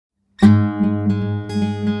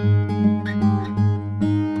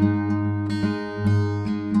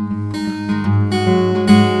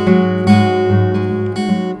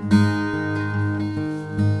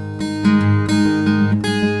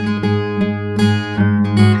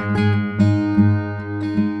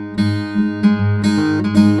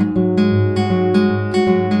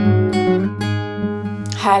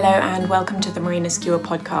Marina Skua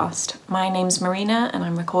Podcast. My name's Marina and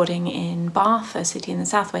I'm recording in Bath, a city in the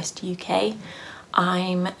southwest UK.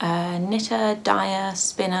 I'm a knitter, dyer,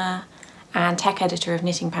 spinner and tech editor of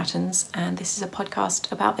knitting patterns, and this is a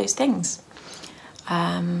podcast about those things.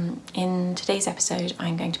 In today's episode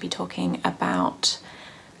I'm going to be talking about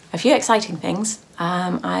a few exciting things.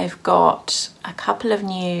 I've got a couple of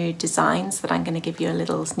new designs that I'm going to give you a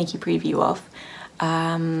little sneaky preview of.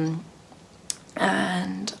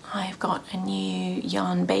 And I've got a new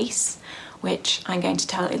yarn base which I'm going to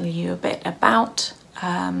tell you a bit about.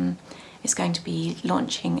 It's going to be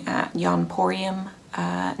launching at Yarnporium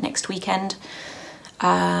next weekend,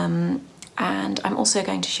 and I'm also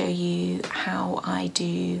going to show you how I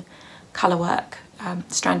do colour work,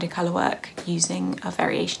 stranded colour work using a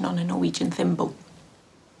variation on a Norwegian thimble.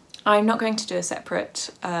 I'm not going to do a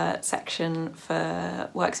separate section for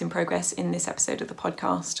works in progress in this episode of the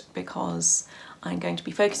podcast because I'm going to be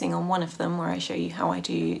focusing on one of them where I show you how I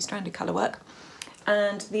do stranded colour work,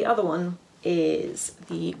 and the other one is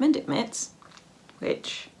the Mendip mitts,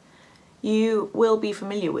 which you will be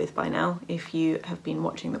familiar with by now if you have been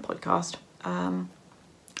watching the podcast. I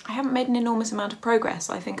haven't made an enormous amount of progress.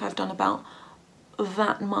 I think I've done about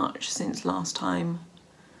that much since last time,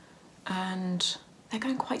 and they're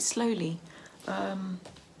going quite slowly,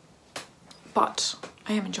 but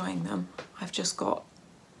I am enjoying them. I've just got,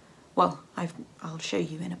 well, I'll show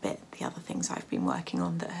you in a bit the other things I've been working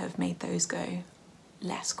on that have made those go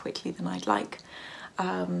less quickly than I'd like.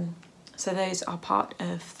 So those are part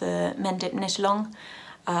of the Mendip knit along,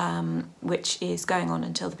 which is going on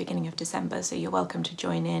until the beginning of December, so you're welcome to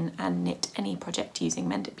join in and knit any project using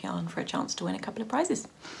Mendip yarn for a chance to win a couple of prizes.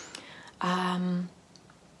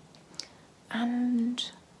 And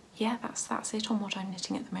yeah, that's it on what I'm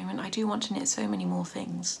knitting at the moment. I do want to knit so many more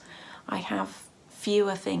things. I have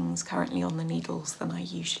fewer things currently on the needles than I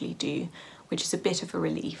usually do, which is a bit of a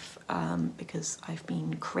relief because I've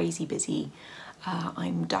been crazy busy.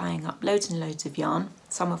 I'm dyeing up loads and loads of yarn,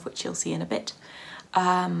 some of which you'll see in a bit,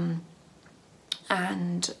 and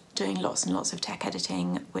doing lots and lots of tech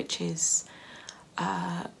editing, which is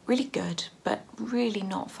really good, but really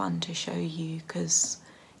not fun to show you because,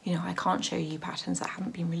 you know, I can't show you patterns that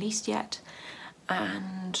haven't been released yet,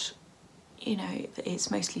 and you know, it's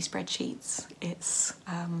mostly spreadsheets. It's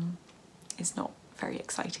not very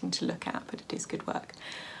exciting to look at, but it is good work.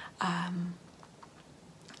 And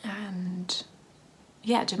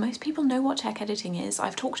yeah, do most people know what tech editing is?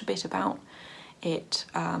 I've talked a bit about it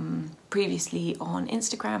previously on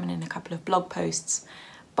Instagram and in a couple of blog posts,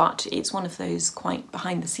 but it's one of those quite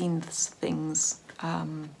behind the scenes things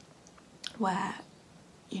where,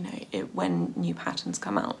 you know, when new patterns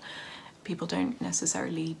come out, people don't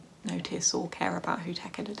necessarily notice or care about who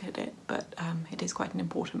tech edited it, but it is quite an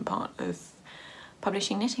important part of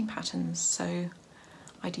publishing knitting patterns, so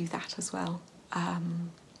I do that as well.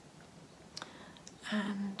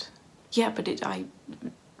 And yeah, but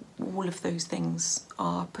all of those things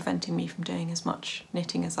are preventing me from doing as much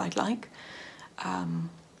knitting as I'd like,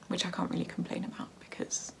 which I can't really complain about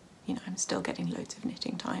because, you know, I'm still getting loads of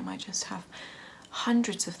knitting time. I just have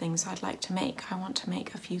hundreds of things I'd like to make. I want to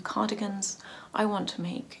make a few cardigans. I want to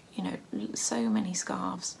make, you know, so many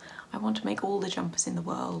scarves. I want to make all the jumpers in the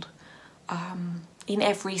world, in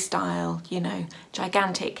every style, you know,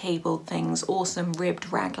 gigantic cabled things, awesome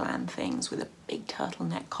ribbed raglan things with a big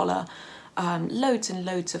turtleneck collar, loads and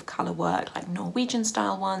loads of colour work, like Norwegian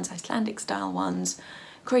style ones, Icelandic style ones,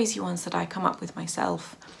 crazy ones that I come up with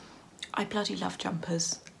myself. I bloody love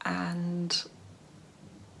jumpers, and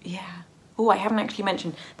yeah. Oh, I haven't actually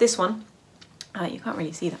mentioned this one. You can't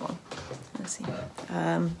really see that one. Let's see.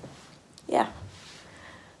 Yeah,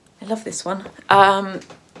 I love this one.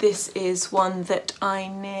 This is one that I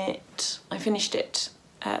knit. I finished it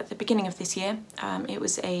at the beginning of this year. It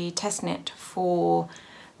was a test knit for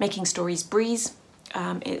Making Stories Breeze.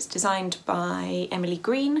 It's designed by Emily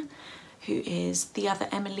Green, who is the other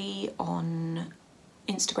Emily on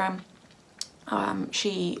Instagram.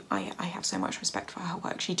 I have so much respect for her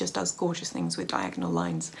work. She just does gorgeous things with diagonal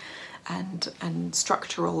lines and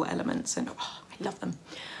structural elements, and oh, I love them.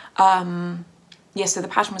 Yeah, so the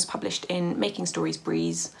pattern was published in Making Stories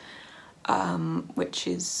Breeze, which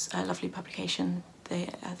is a lovely publication.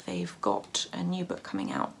 They've got a new book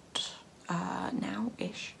coming out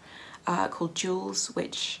now-ish called Jewels,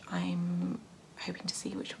 which I'm hoping to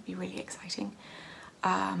see, which will be really exciting.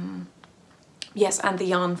 Yes, and the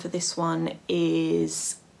yarn for this one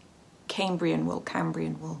is Cambrian wool.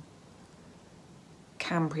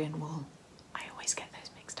 I always get those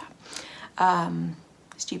mixed up.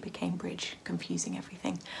 Stupid Cambridge, confusing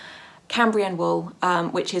everything. Cambrian wool,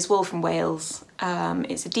 which is wool from Wales.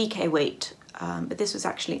 It's a DK weight, but this was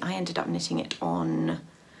actually, I ended up knitting it on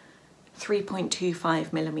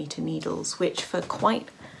 3.25mm needles, which for quite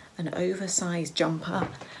an oversized jumper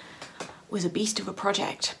was a beast of a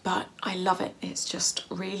project, but I love it. It's just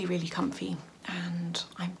really, really comfy. And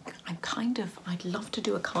I'm I'd love to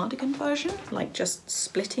do a cardigan version, like just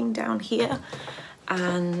splitting down here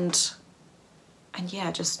and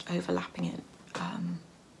yeah, just overlapping it.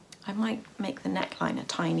 I might make the neckline a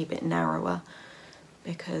tiny bit narrower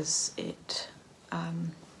because it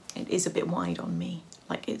is a bit wide on me.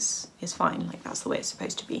 Like it's fine, like that's the way it's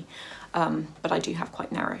supposed to be. But I do have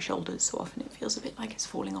quite narrow shoulders, so often it feels a bit like it's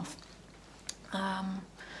falling off. But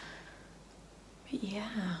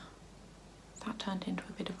yeah, that turned into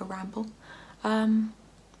a bit of a ramble.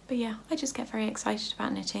 But yeah, I just get very excited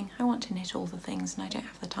about knitting. I want to knit all the things and I don't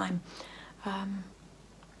have the time.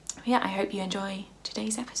 Yeah, I hope you enjoy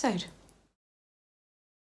today's episode.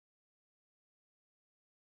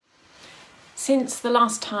 Since the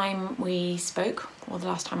last time we spoke, or the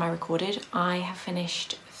last time I recorded, I have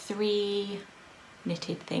finished 3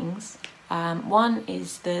 knitted things. One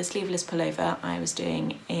is the sleeveless pullover I was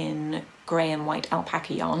doing in grey and white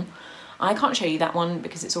alpaca yarn. I can't show you that one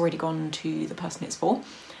because it's already gone to the person it's for.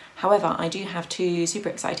 However, I do have 2 super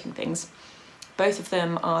exciting things. Both of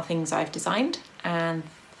them are things I've designed and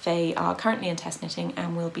they are currently in test knitting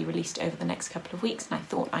and will be released over the next couple of weeks, and I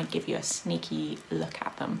thought I'd give you a sneaky look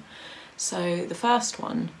at them. So the first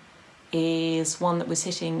one is one that was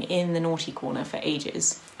sitting in the naughty corner for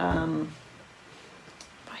ages. If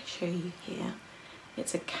I show you here,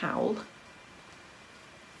 it's a cowl.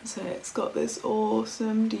 So it's got this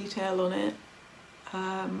awesome detail on it.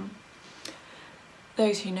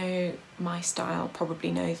 Those who know my style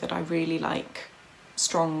probably know that I really like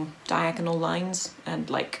strong diagonal lines and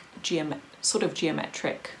like sort of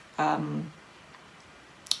geometric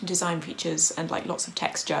design features and like lots of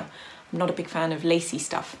texture. I'm not a big fan of lacy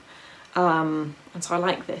stuff, and so I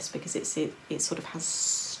like this because it sort of has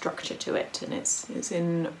structure to it, and it's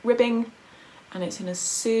in ribbing and it's in a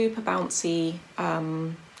super bouncy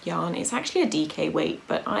yarn. It's actually a DK weight,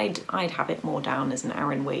 but I'd have it more down as an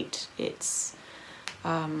Aran weight. It's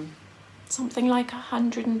something like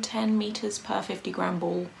 110 meters per 50 gram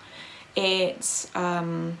ball. It's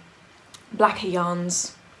Blacker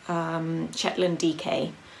Yarns Shetland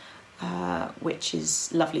DK, which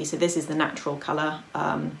is lovely. So this is the natural colour.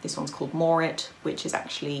 This one's called Moorit, which is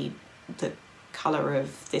actually the colour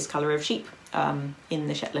of this colour of sheep in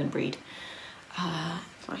the Shetland breed.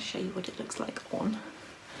 If I show you what it looks like on.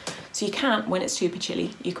 So you can, when it's super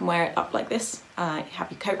chilly, you can wear it up like this. You have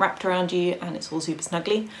your coat wrapped around you and it's all super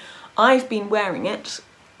snuggly. I've been wearing it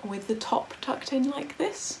with the top tucked in like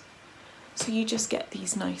this. So you just get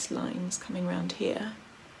these nice lines coming around here.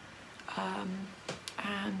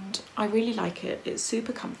 And I really like it. It's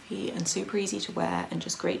super comfy and super easy to wear and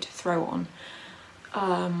just great to throw on.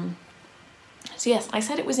 So yes, I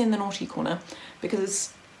said it was in the naughty corner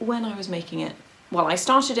because when I was making it, well, I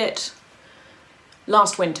started it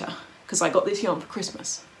last winter because I got this yarn for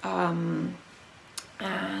Christmas, and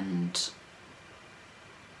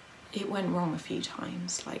it went wrong a few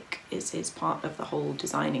times. Like it's part of the whole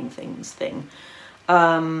designing things thing,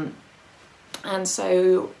 and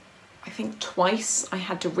so I think twice I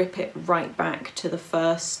had to rip it right back to the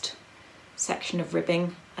first section of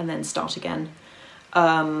ribbing and then start again.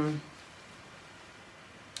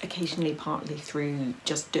 Occasionally partly through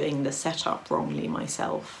just doing the setup wrongly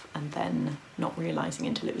myself and then not realising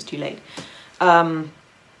until it was too late. But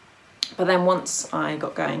then once I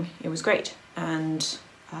got going, it was great. And so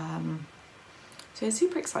it's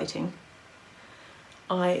super exciting.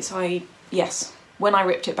 Yes, when I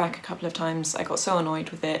ripped it back a couple of times, I got so annoyed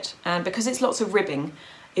with it. And because it's lots of ribbing,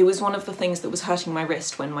 it was one of the things that was hurting my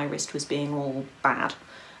wrist when my wrist was being all bad.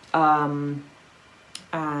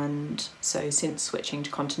 And so since switching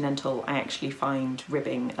to Continental, I actually find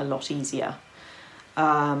ribbing a lot easier.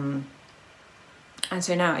 And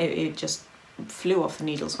so now it just flew off the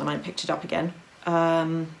needles when I picked it up again.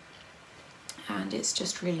 And it's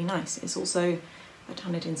just really nice. It's also, I've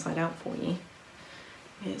done it inside out for you,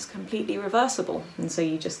 it's completely reversible. And so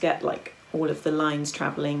you just get like all of the lines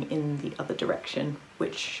traveling in the other direction,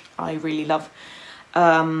 which I really love.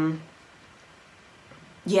 Yeah,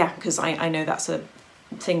 because I know that's a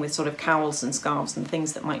thing with sort of cowls and scarves and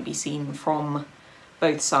things that might be seen from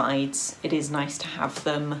both sides. It is nice to have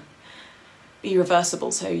them be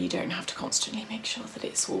reversible so you don't have to constantly make sure that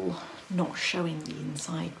it's all not showing the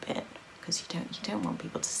inside bit, because you don't want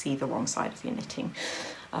people to see the wrong side of your knitting,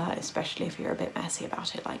 especially if you're a bit messy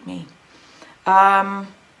about it like me.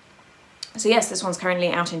 So yes, this one's currently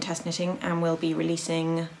out in test knitting and will be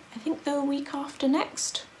releasing, I think, the week after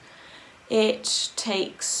next. It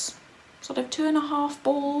takes sort of 2.5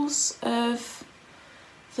 balls of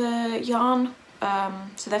the yarn,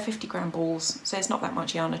 so they're 50-gram balls, so it's not that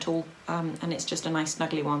much yarn at all, and it's just a nice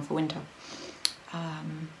snuggly one for winter.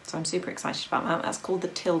 So I'm super excited about that. That's called the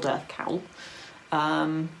Tildearth cowl,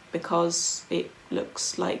 because it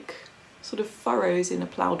looks like sort of furrows in a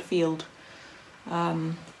ploughed field,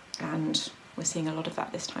 and we're seeing a lot of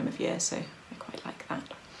that this time of year, so I quite like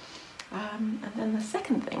that. And then the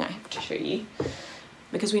second thing I have to show you,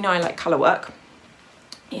 because we know I like colourwork,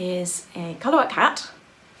 is a colourwork hat.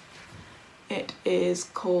 It is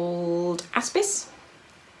called Aspis.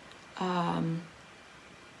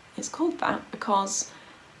 It's called that because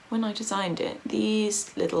when I designed it,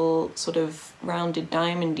 these little sort of rounded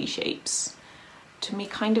diamondy shapes to me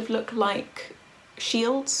kind of look like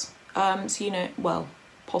shields. So, you know, well,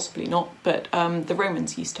 possibly not, but the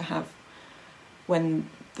Romans used to have, when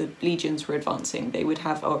the legions were advancing, they would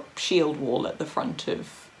have a shield wall at the front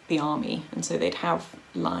of the army, and so they'd have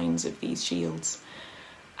lines of these shields.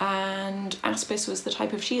 And Aspis was the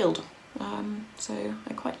type of shield, so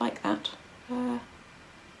I quite like that. Oh,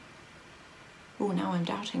 now I'm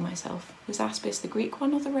doubting myself. Was Aspis the Greek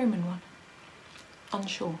one or the Roman one?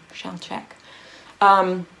 Unsure, shall check.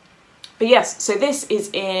 But yes, so this is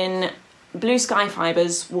in Blue Sky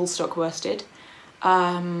Fibres, woolstock worsted.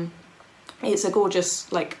 It's a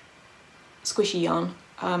gorgeous, like, squishy yarn.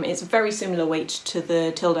 It's very similar weight to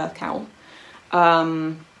the Tildearth cowl.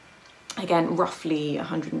 Again, roughly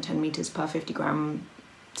 110 metres per 50-gram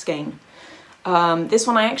skein. This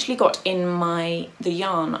one I actually got in the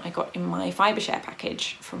yarn I got in my Fibershare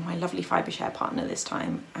package from my lovely Fibershare partner this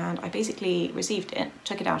time, and I basically received it,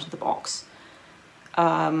 took it out of the box,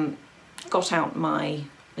 got out my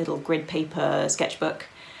little grid paper sketchbook,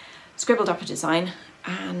 scribbled up a design,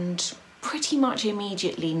 and pretty much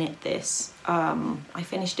immediately knit this. I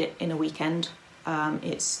finished it in a weekend.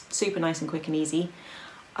 It's super nice and quick and easy.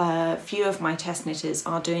 A few of my test knitters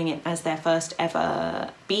are doing it as their first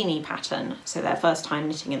ever beanie pattern, so their first time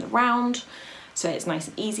knitting in the round, so it's nice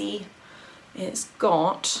and easy. It's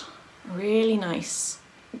got a really nice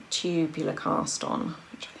tubular cast on,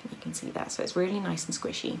 which I think you can see there, so it's really nice and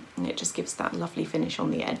squishy, and it just gives that lovely finish on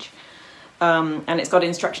the edge. And it's got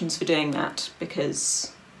instructions for doing that,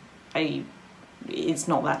 because it's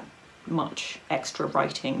not that much extra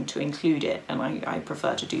writing to include it, and I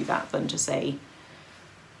prefer to do that than to say,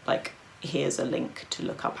 like, here's a link to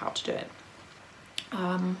look up how to do it.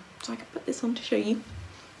 So I can put this on to show you.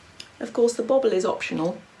 Of course, the bobble is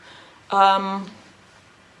optional. And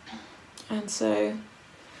so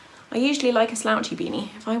I usually like a slouchy beanie.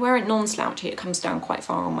 If I wear it non-slouchy, it comes down quite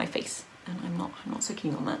far on my face, and I'm not so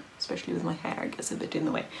keen on that, especially with my hair, it gets a bit in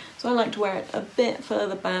the way. So I like to wear it a bit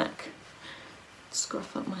further back,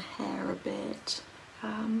 scruff up my hair a bit,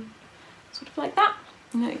 sort of like that.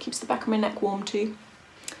 And it keeps the back of my neck warm too.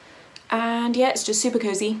 And yeah, it's just super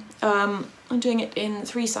cozy. I'm doing it in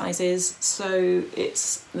 3 sizes, so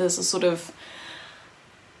there's a sort of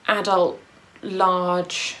adult,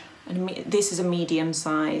 large, and this is a medium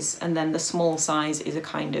size, and then the small size is a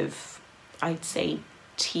kind of, I'd say,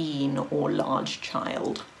 teen or large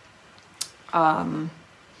child. So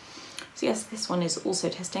yes, this one is also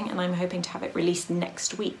testing, and I'm hoping to have it released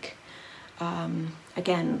next week.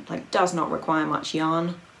 Again, like, does not require much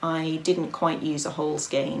yarn. I didn't quite use a whole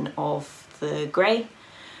skein of the grey,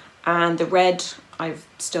 and the red I've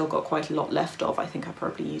still got quite a lot left of. I think I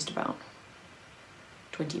probably used about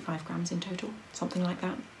 25 grams in total, something like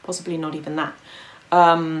that, possibly not even that.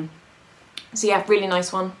 So yeah, really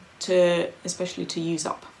nice one, especially to use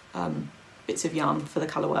up bits of yarn for the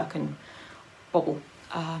colourwork and bobble.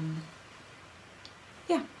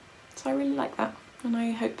 Yeah, so I really like that, and I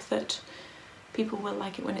hope that people will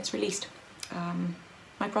like it when it's released.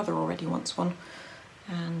 My brother already wants one,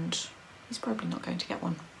 and he's probably not going to get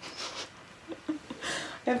one.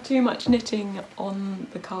 I have too much knitting on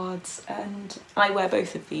the cards, and I wear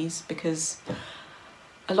both of these because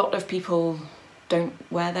a lot of people don't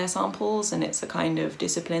wear their samples, and it's a kind of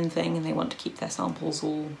discipline thing, and they want to keep their samples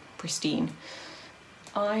all pristine.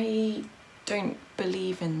 I don't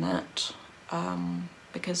believe in that,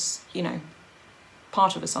 because, you know,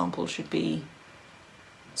 part of a sample should be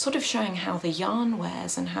sort of showing how the yarn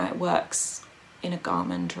wears and how it works in a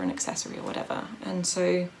garment or an accessory or whatever. And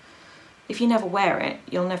so if you never wear it,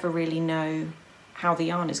 you'll never really know how the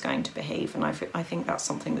yarn is going to behave, and I think that's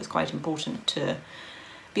something that's quite important to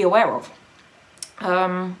be aware of.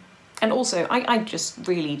 And also, I just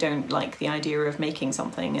really don't like the idea of making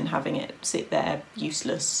something and having it sit there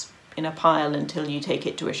useless in a pile until you take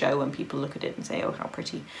it to a show and people look at it and say, oh, how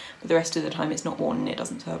pretty. But the rest of the time it's not worn and it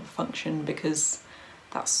doesn't serve a function, because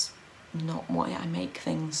that's not why I make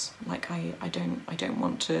things. Like I don't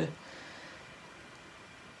want to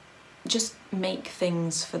just make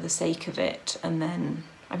things for the sake of it. And then,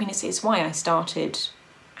 I mean, it's why I started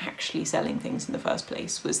actually selling things in the first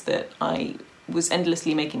place, was that I was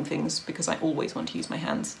endlessly making things because I always want to use my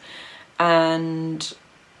hands. And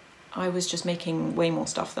I was just making way more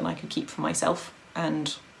stuff than I could keep for myself,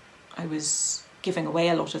 and I was giving away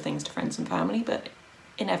a lot of things to friends and family, but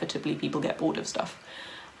inevitably people get bored of stuff.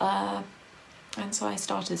 And so I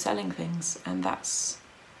started selling things, and that's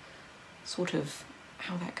sort of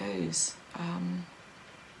how that goes.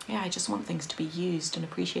 Yeah, I just want things to be used and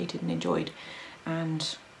appreciated and enjoyed,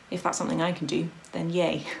 and if that's something I can do, then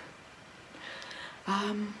yay.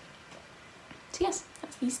 So yes,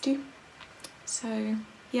 that's these two. So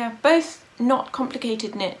yeah, both not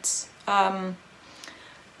complicated knits,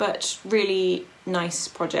 but really nice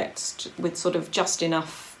projects with sort of just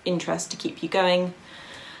enough interest to keep you going.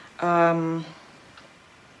 And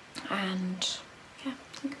yeah,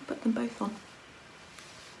 I can put them both on.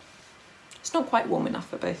 It's not quite warm enough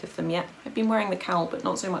for both of them yet. I've been wearing the cowl, but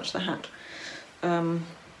not so much the hat.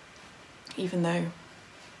 Even though,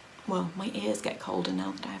 well, my ears get colder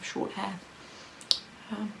now that I have short hair.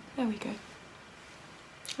 There we go.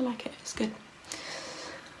 I like it, it's good.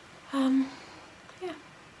 Yeah.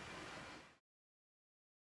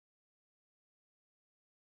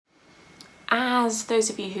 As those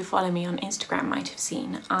of you who follow me on Instagram might have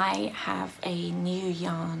seen, I have a new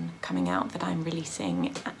yarn coming out that I'm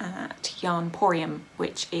releasing at Yarnporium,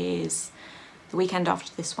 which is the weekend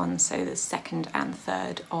after this one, so the 2nd and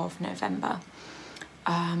 3rd of November.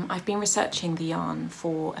 I've been researching the yarn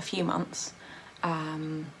for a few months.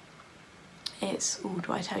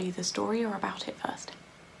 Do I tell you the story or about it first?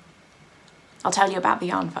 I'll tell you about the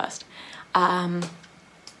yarn first.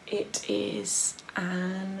 It is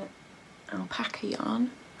an alpaca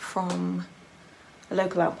yarn from a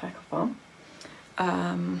local alpaca farm.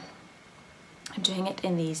 I'm doing it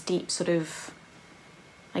in these deep sort of,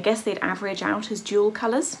 I guess they'd average out as jewel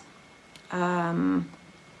colours.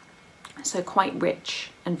 So quite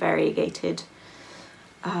rich and variegated.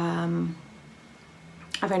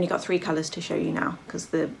 I've only got 3 colours to show you now because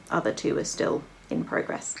the other 2 are still in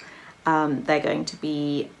progress. They're going to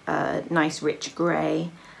be a nice rich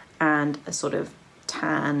grey and a sort of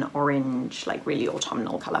tan orange, like really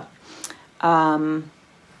autumnal colour. And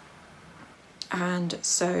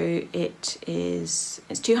so it's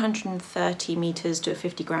 230 metres to a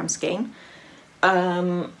 50 gram skein.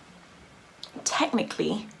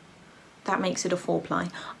 Technically that makes it a 4-ply.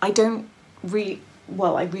 I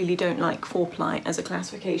really don't like 4-ply as a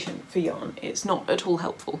classification for yarn. It's not at all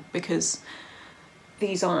helpful because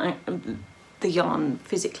these are, the yarn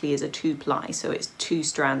physically is a 2-ply, so it's 2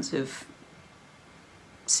 strands of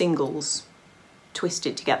singles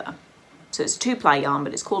twisted together. So it's a 2-ply yarn,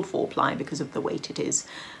 but it's called 4-ply because of the weight it is.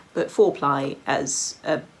 But 4-ply as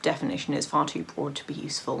a definition is far too broad to be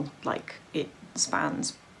useful. Like, it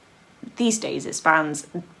spans, these days it spans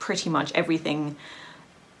pretty much everything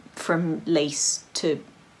from lace to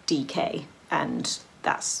DK, and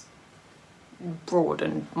that's broad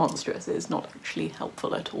and monstrous. It's not actually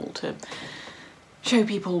helpful at all to show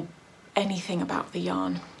people anything about the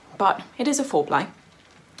yarn, but it is a 4-ply,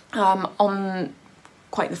 on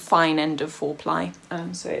quite the fine end of 4-ply,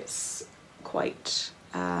 so it's quite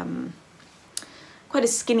a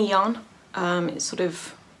skinny yarn. It's sort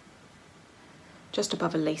of just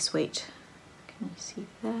above a lace weight. Can you see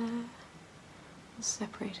there? I'll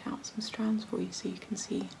separate out some strands for you so you can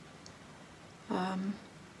see.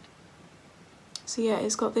 So yeah,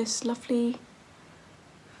 it's got this lovely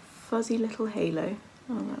fuzzy little halo.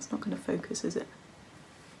 Oh, that's not going to focus, is it?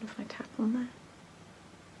 What if I tap on there?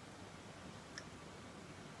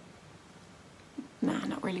 Nah,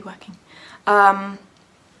 not really working. But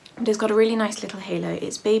it's got a really nice little halo.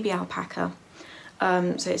 It's baby alpaca,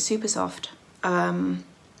 so it's super soft,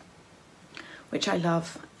 which I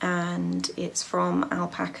love, and it's from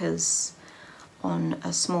alpacas on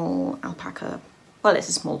a small alpaca, well, it's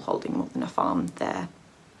a small holding more than a farm. They're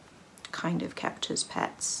kind of kept as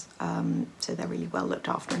pets, so they're really well looked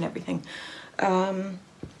after and everything.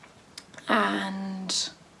 And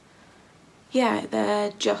yeah,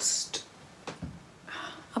 they're just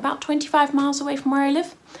about 25 miles away from where I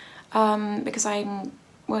live, because I'm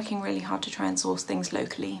working really hard to try and source things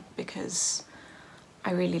locally, because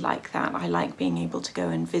I really like that. I like being able to go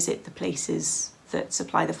and visit the places that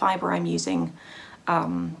supply the fibre I'm using,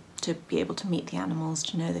 to be able to meet the animals,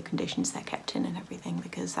 to know the conditions they're kept in and everything,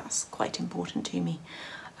 because that's quite important to me.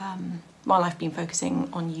 while I've been focusing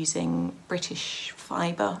on using British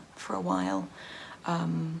fibre for a while,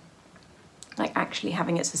 like actually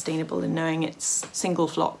having it sustainable and knowing it's single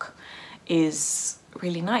flock is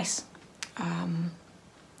really nice.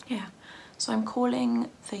 Yeah, so I'm calling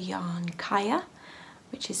the yarn Kaya,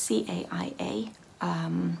 which is C-A-I-A.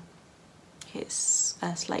 It's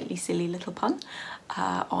a slightly silly little pun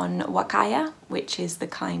on wakaya, which is the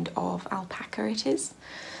kind of alpaca it is,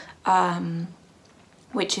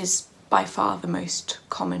 which is by far the most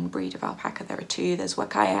common breed of alpaca. There are two, there's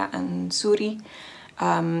wakaya and suri.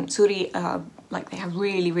 Suri are like, they have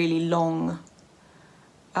really, really long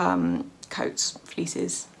coats,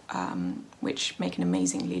 fleeces, which make an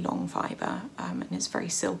amazingly long fibre, and it's very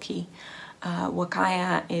silky.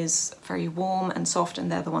 Wakaya is very warm and soft,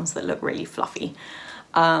 and they're the ones that look really fluffy.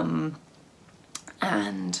 And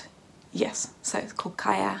yes, so it's called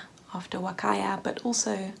Kaya after Wakaya, but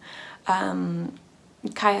also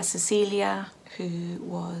Kaya Cecilia, who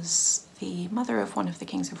was the mother of one of the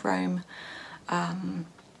kings of Rome,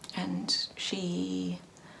 and she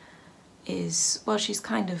is, well, she's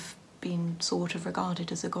kind of been sort of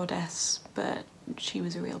regarded as a goddess, but she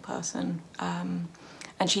was a real person.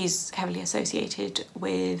 And she's heavily associated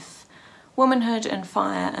with womanhood and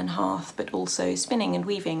fire and hearth, but also spinning and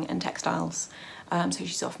weaving and textiles. So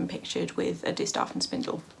she's often pictured with a distaff and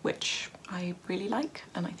spindle, which I really like,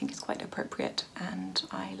 and I think is quite appropriate, and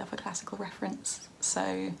I love a classical reference.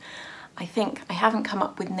 So I think I haven't come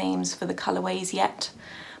up with names for the colourways yet,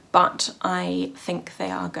 but I think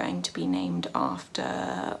they are going to be named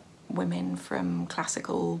after women from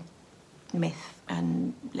classical myth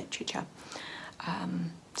and literature.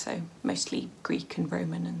 So mostly Greek and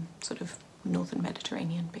Roman and sort of Northern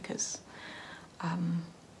Mediterranean, because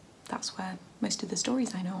that's where most of the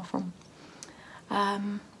stories I know are from.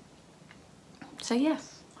 So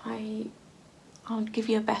yes, I'll give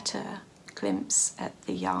you a better glimpse at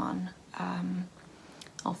the yarn.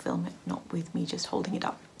 I'll film it not with me just holding it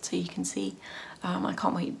up, so you can see. I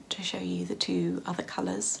can't wait to show you the two other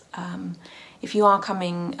colours. If you are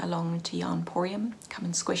coming along to Yarnporium, come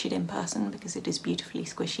and squish it in person, because it is beautifully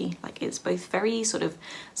squishy. Like, it's both very sort of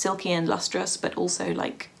silky and lustrous, but also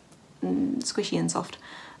like squishy and soft.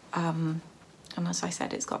 And as I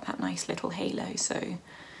said, it's got that nice little halo, so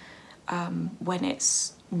when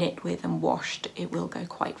it's knit with and washed, it will go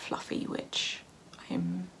quite fluffy, which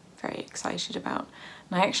I'm very excited about.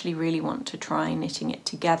 And I actually really want to try knitting it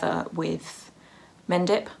together with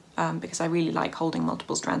Mendip, because I really like holding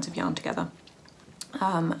multiple strands of yarn together.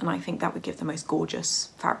 And I think that would give the most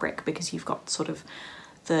gorgeous fabric, because you've got sort of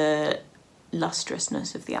the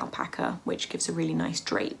lustrousness of the alpaca, which gives a really nice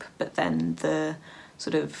drape, but then the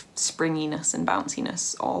sort of springiness and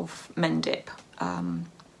bounciness of Mendip,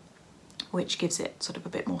 which gives it sort of a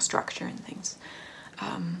bit more structure and things.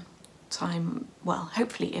 So well,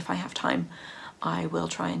 hopefully if I have time, I will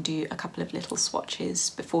try and do a couple of little swatches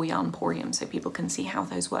before Yarnporium, so people can see how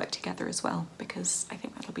those work together as well, because I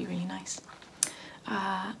think that'll be really nice.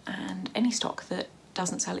 And any stock that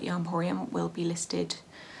doesn't sell at Yarnporium will be listed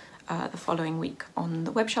the following week on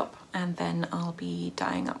the web shop, and then I'll be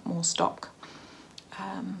dyeing up more stock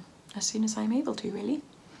as soon as I'm able to, really.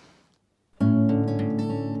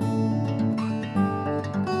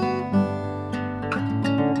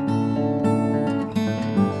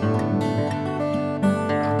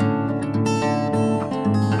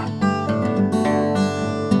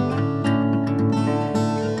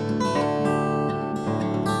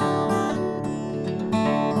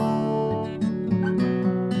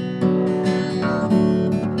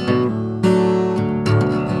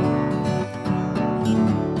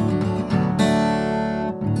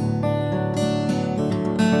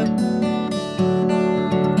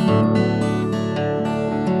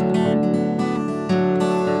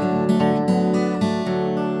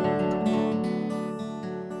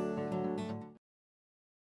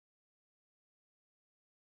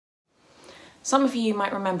 Some of you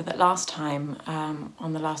might remember that last time,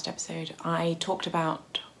 on the last episode, I talked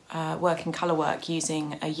about working colourwork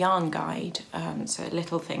using a yarn guide, so a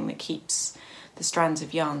little thing that keeps the strands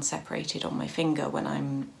of yarn separated on my finger when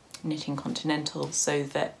I'm knitting continental, so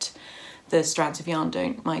that the strands of yarn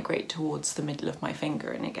don't migrate towards the middle of my finger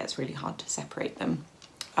and it gets really hard to separate them.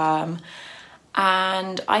 And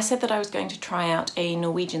I said that I was going to try out a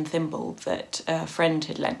Norwegian thimble that a friend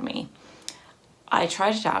had lent me. I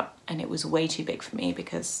tried it out and it was way too big for me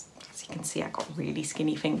because, as you can see, I got really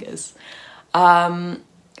skinny fingers.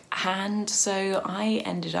 And so I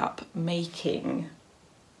ended up making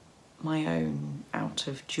my own out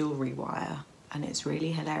of jewellery wire, and it's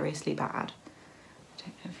really hilariously bad. I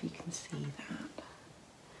don't know if you can see that.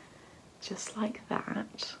 just like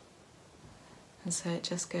that. And so it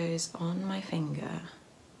just goes on my finger.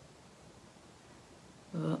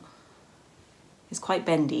 Oh. It's quite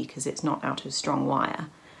bendy because it's not out of strong wire.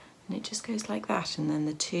 And it just goes like that, and then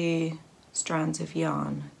the 2 strands of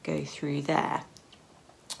yarn go through there.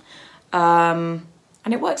 And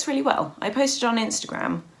it works really well. I posted on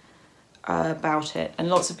Instagram about it, and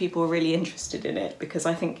lots of people were really interested in it because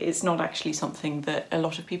I think it's not actually something that a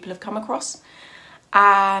lot of people have come across.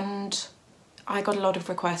 And I got a lot of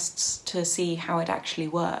requests to see how it actually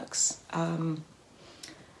works.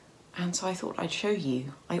 And so I thought I'd show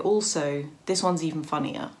you. This one's even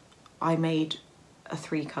funnier. I made a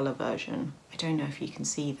 3-colour version. I don't know if you can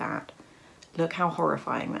see that. Look how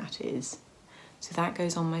horrifying that is. So that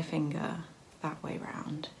goes on my finger that way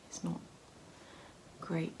round. It's not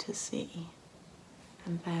great to see.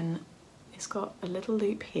 And then it's got a little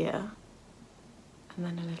loop here, and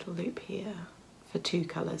then a little loop here for 2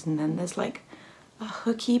 colours, and then there's like a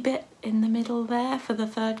hooky bit in the middle there for the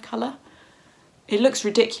 3rd colour. It looks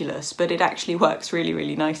ridiculous, but it actually works really,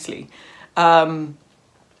 really nicely. And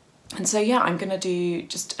so yeah, I'm gonna do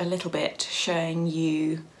just a little bit showing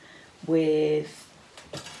you with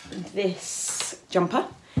this jumper,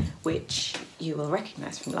 which you will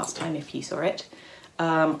recognise from last time if you saw it.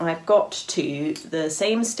 I've got to the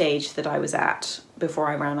same stage that I was at before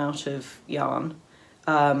I ran out of yarn,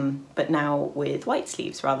 but now with white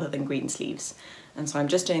sleeves rather than green sleeves. And so I'm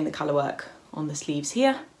just doing the colour work on the sleeves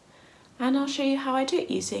here, and I'll show you how I do it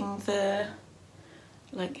using the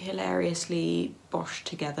like hilariously boshed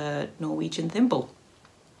together Norwegian thimble.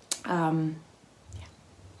 So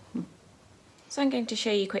I'm going to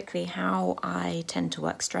show you quickly how I tend to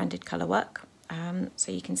work stranded colour work.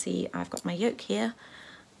 So you can see I've got my yoke here,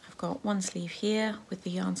 I've got one sleeve here with the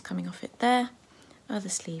yarns coming off it there, other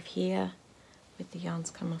sleeve here with the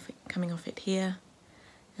yarns coming off it here,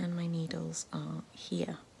 and my needles are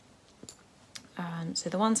here. So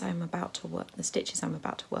the ones I'm about to work, the stitches I'm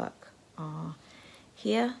about to work are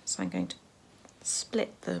here, so I'm going to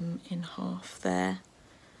split them in half there.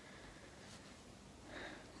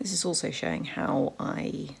 This is also showing how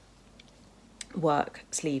I work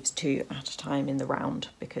sleeves 2 at a time in the round,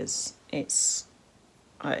 because it's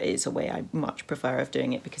a way I much prefer of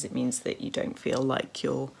doing it, because it means that you don't feel like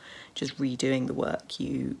you're just redoing the work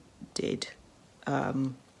you did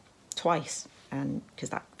twice, and because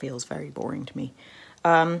that feels very boring to me.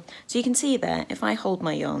 So you can see there, if I hold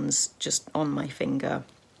my yarns just on my finger,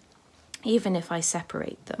 even if I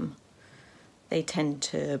separate them, they tend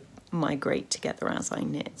to migrate together as I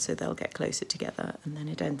knit, so they'll get closer together, and then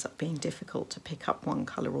it ends up being difficult to pick up one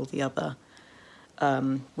colour or the other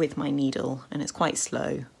with my needle, and it's quite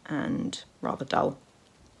slow and rather dull.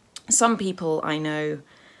 Some people I know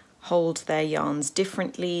hold their yarns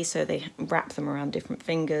differently, so they wrap them around different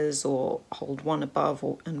fingers or hold one above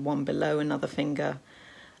and one below another finger.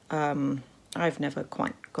 I've never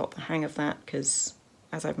quite got the hang of that because,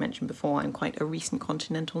 as I've mentioned before, I'm quite a recent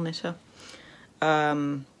continental knitter.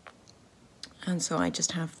 And so I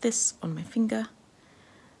just have this on my finger.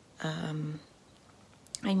 I'm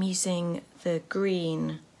using the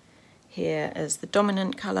green here as the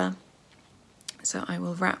dominant colour, so I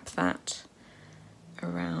will wrap that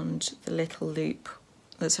around the little loop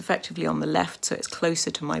that's effectively on the left, so it's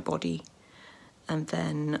closer to my body, and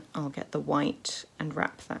then I'll get the white and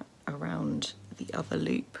wrap that around the other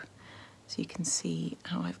loop. So you can see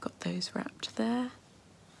how I've got those wrapped there.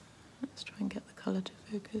 Let's try and get the colour to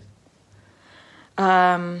focus.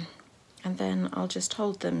 And then I'll just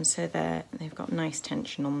hold them so they've got nice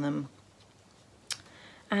tension on them.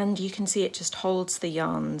 And you can see it just holds the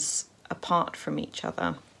yarns apart from each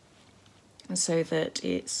other, so that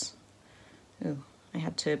it's, oh, I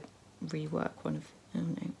had to rework one of, oh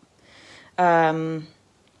no.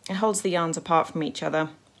 It holds the yarns apart from each other,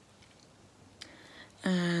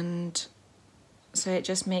 and so it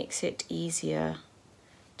just makes it easier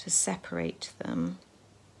to separate them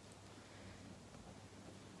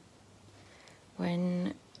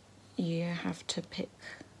when you have to pick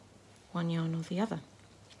one yarn or the other.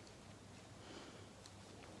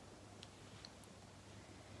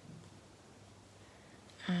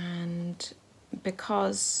 And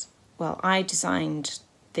because, well, I designed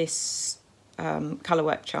this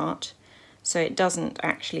colourwork chart, so it doesn't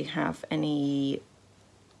actually have any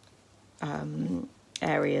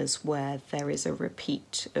areas where there is a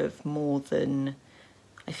repeat of more than,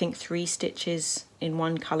 I think, 3 stitches in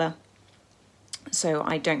one colour. So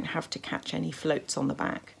I don't have to catch any floats on the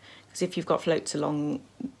back, because if you've got floats along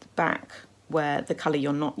the back where the colour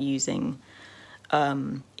you're not using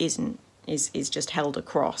is just held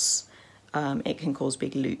across, it can cause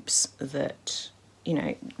big loops that you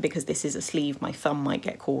know, because this is a sleeve, my thumb might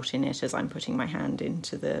get caught in it as I'm putting my hand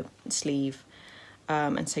into the sleeve.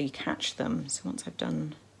 And so you catch them. So once I've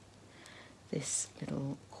done this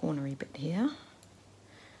little cornery bit here,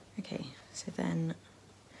 okay, so then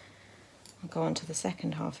I'll go on to the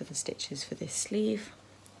second half of the stitches for this sleeve.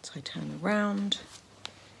 So I turn around,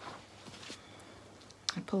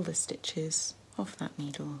 I pull the stitches off that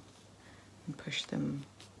needle and push them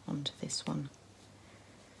onto this one.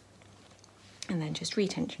 And then just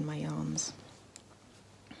retension my yarns.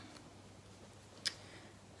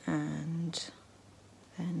 And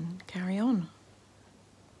then carry on.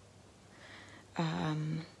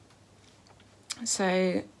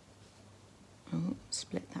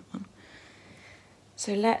 Split that one.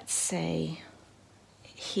 So let's say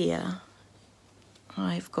here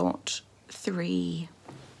I've got 3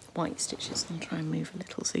 white stitches. I'll try and move a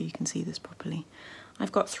little so you can see this properly.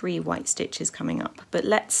 I've got 3 white stitches coming up, but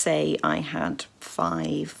let's say I had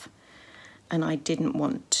 5 and I didn't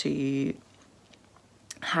want to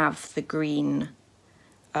have the green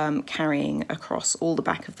carrying across all the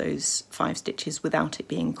back of those 5 stitches without it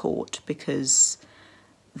being caught, because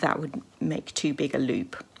that would make too big a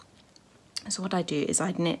loop. So what I do is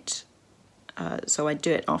I'd knit, so I'd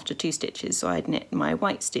do it after 2 stitches, so I'd knit my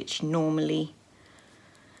white stitch normally,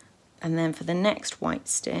 and then for the next white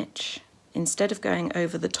stitch, instead of going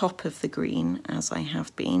over the top of the green as I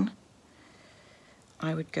have been,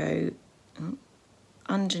 I would go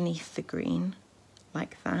underneath the green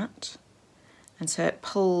like that, and so it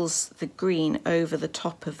pulls the green over the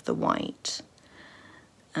top of the white,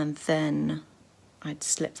 and then I'd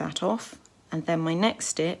slip that off, and then my next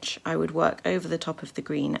stitch I would work over the top of the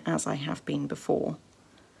green as I have been before,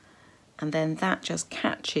 and then that just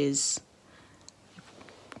catches,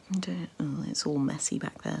 it's all messy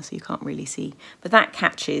back there so you can't really see, but that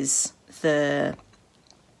catches the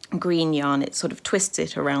green yarn. It sort of twists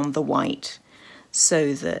it around the white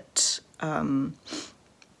so that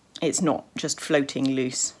it's not just floating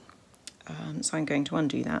loose. So I'm going to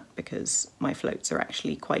undo that because my floats are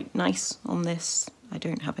actually quite nice on this. I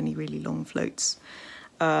don't have any really long floats,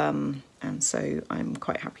 and so I'm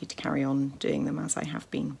quite happy to carry on doing them as I have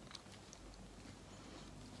been.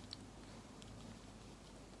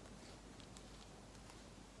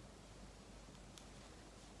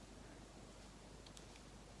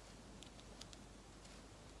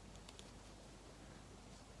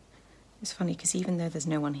 It's funny because even though there's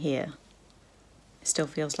no one here, it still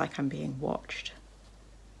feels like I'm being watched.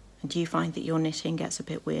 And do you find that your knitting gets a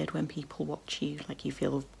bit weird when people watch you, like you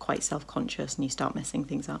feel quite self-conscious and you start messing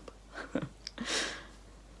things up?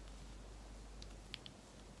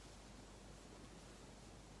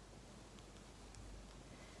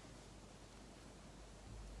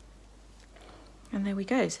 And there we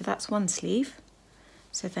go, so that's one sleeve.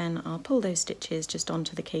 So then I'll pull those stitches just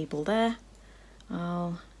onto the cable there.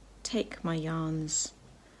 I'll take my yarns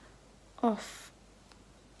off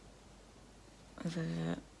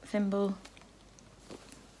the thimble,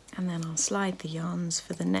 and then I'll slide the yarns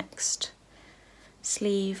for the next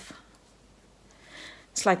sleeve,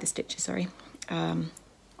 slide the stitches, sorry,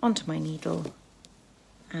 onto my needle,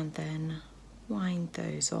 and then wind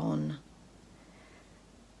those on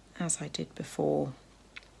as I did before,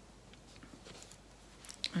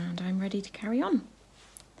 and I'm ready to carry on.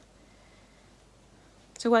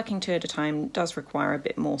 So working 2 at a time does require a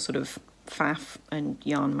bit more sort of faff and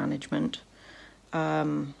yarn management,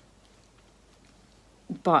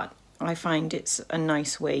 but I find it's a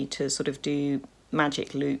nice way to sort of do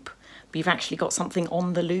magic loop, but you've actually got something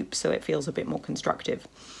on the loop, so it feels a bit more constructive.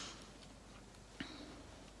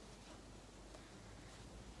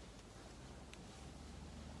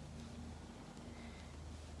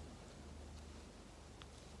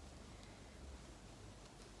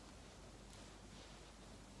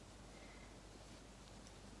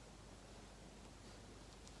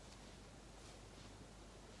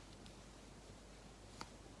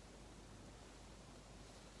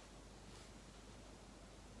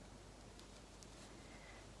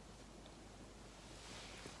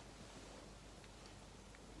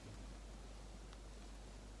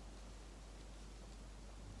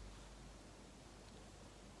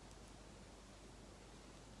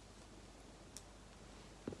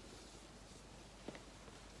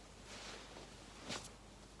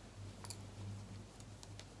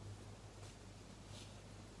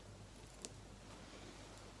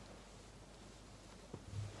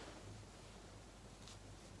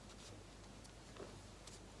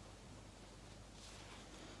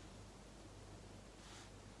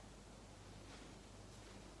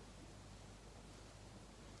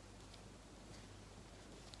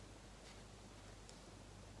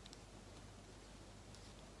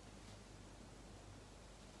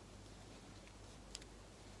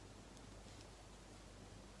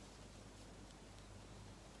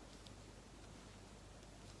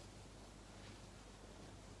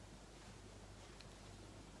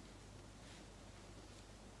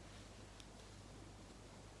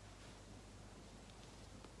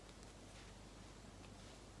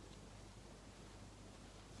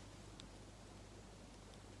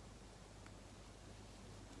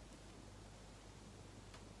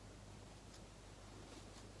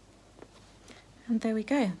 And there we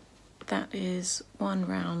go. That is one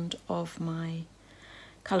round of my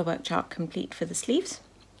colourwork chart complete for the sleeves.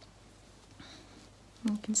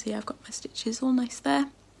 You can see I've got my stitches all nice there,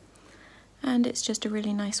 and it's just a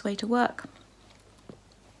really nice way to work.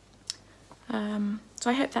 So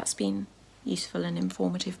I hope that's been useful and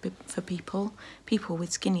informative for people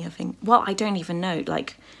with skinnier fingers. Well, I don't even know,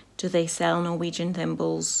 like, do they sell Norwegian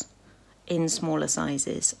thimbles in smaller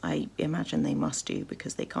sizes? I imagine they must do,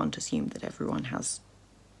 because they can't assume that everyone has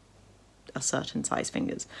a certain size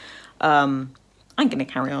fingers. I'm going to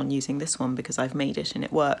carry on using this one because I've made it and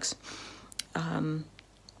it works.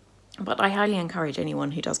 But I highly encourage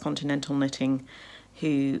anyone who does continental knitting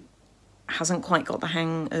who hasn't quite got the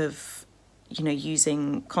hang of, you know,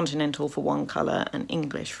 using continental for one colour and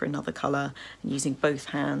English for another colour, and using both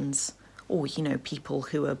hands, or, you know, people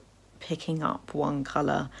who are picking up one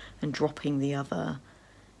colour and dropping the other.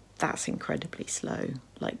 That's incredibly slow.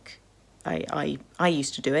 Like, I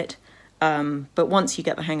used to do it, but once you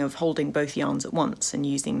get the hang of holding both yarns at once and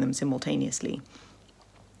using them simultaneously,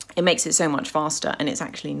 it makes it so much faster, and it's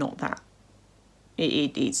actually not that,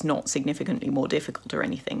 it's not significantly more difficult or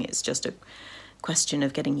anything. It's just a question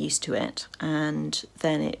of getting used to it, and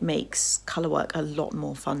then it makes colourwork a lot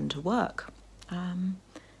more fun to work.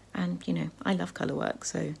 And, you know, I love colourwork,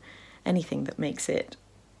 so anything that makes it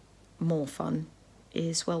more fun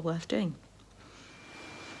is well worth doing.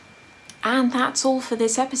 And that's all for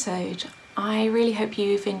this episode. I really hope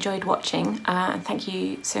you've enjoyed watching, and thank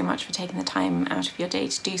you so much for taking the time out of your day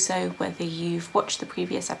to do so, whether you've watched the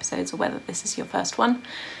previous episodes or whether this is your first one.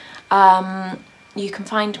 You can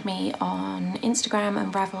find me on Instagram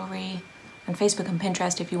and Ravelry and Facebook and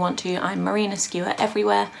Pinterest if you want to. I'm Marina Skua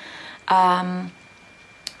everywhere. And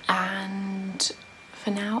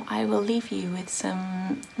for now, I will leave you with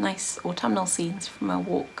some nice autumnal scenes from a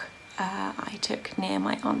walk I took near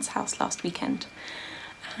my aunt's house last weekend.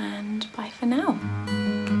 And bye for now.